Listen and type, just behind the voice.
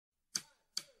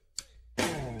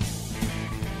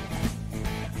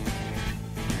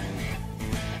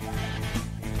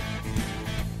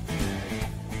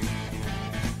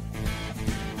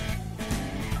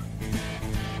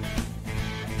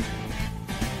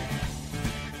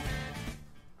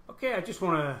Okay, I just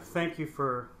want to thank you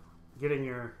for getting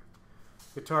your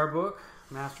guitar book,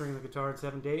 Mastering the Guitar in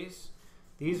 7 Days.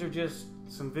 These are just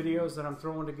some videos that I'm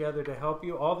throwing together to help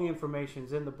you. All the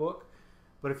information's in the book,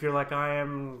 but if you're like I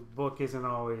am, book isn't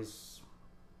always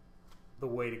the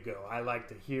way to go. I like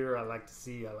to hear, I like to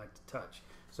see, I like to touch.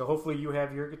 So hopefully you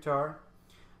have your guitar.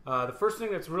 The first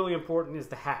thing that's really important is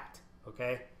the hat,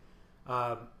 okay?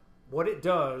 What it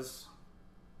does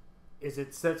is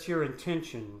it sets your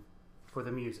intention for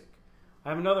the music. I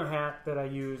have another hat that I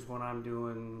use when I'm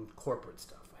doing corporate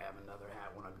stuff. I have another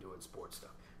hat when I'm doing sports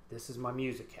stuff. This is my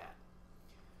music hat.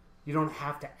 You don't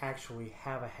have to actually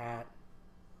have a hat.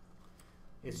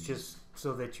 It's just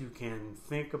so that you can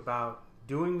think about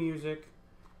doing music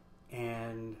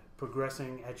and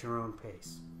progressing at your own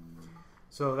pace.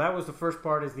 So that was the first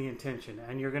part, is the intention.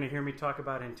 And you're going to hear me talk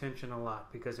about intention a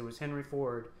lot because it was Henry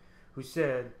Ford who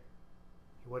said,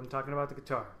 he wasn't talking about the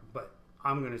guitar, but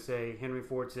I'm going to say Henry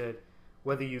Ford said,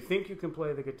 whether you think you can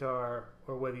play the guitar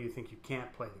or whether you think you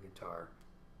can't play the guitar,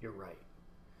 you're right.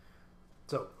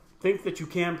 So think that you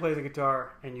can play the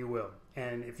guitar and you will.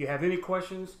 And if you have any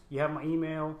questions, you have my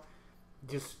email,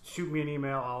 just shoot me an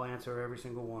email. I'll answer every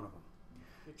single one of them.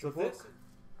 So this,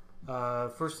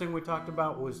 first thing we talked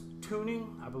about was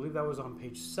tuning. I believe that was on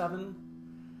page 7.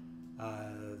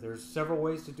 There's several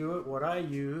ways to do it. What I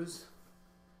use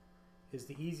is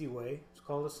the easy way. It's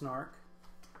called a snark.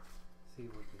 See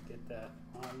if we can get that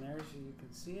on there so you can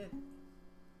see it.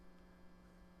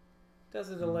 It does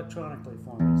it electronically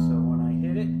for me. So when I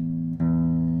hit it,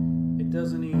 it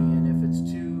does an E. And if it's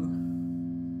too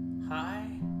high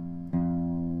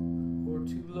or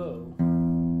too low,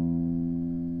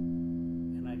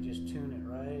 and I just tune it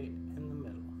right in the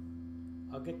middle.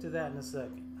 I'll get to that in a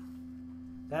second.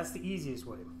 That's the easiest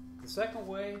way. The second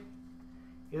way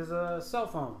is a cell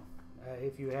phone.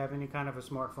 If you have any kind of a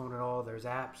smartphone at all, there's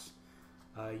apps.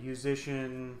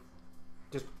 Musician,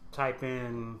 just type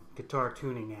in guitar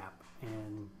tuning app,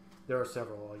 and there are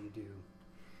several. All you do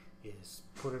is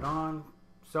put it on,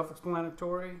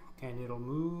 self-explanatory, and it'll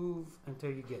move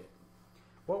until you get it.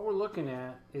 What we're looking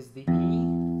at is the E,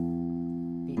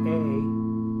 the A,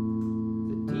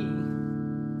 the D,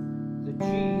 the G,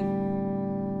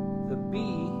 the B,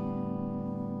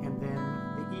 and then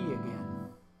the E again.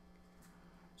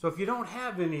 So if you don't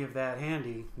have any of that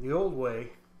handy, the old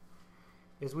way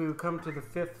is we would come to the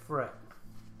 5th fret.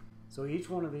 So each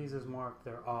one of these is marked,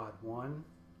 they're odd. 1,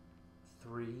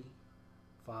 3,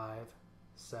 5,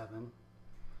 7,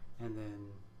 and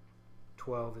then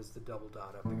 12 is the double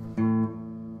dot up here.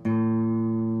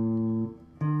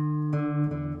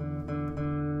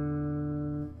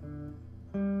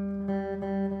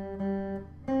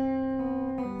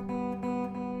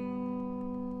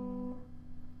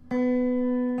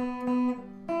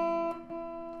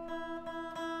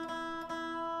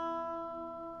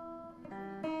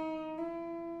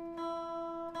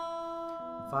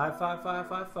 5, 5, 5,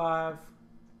 5, 5,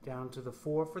 down to the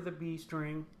 4 for the B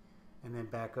string, and then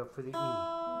back up for the E.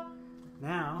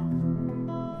 Now,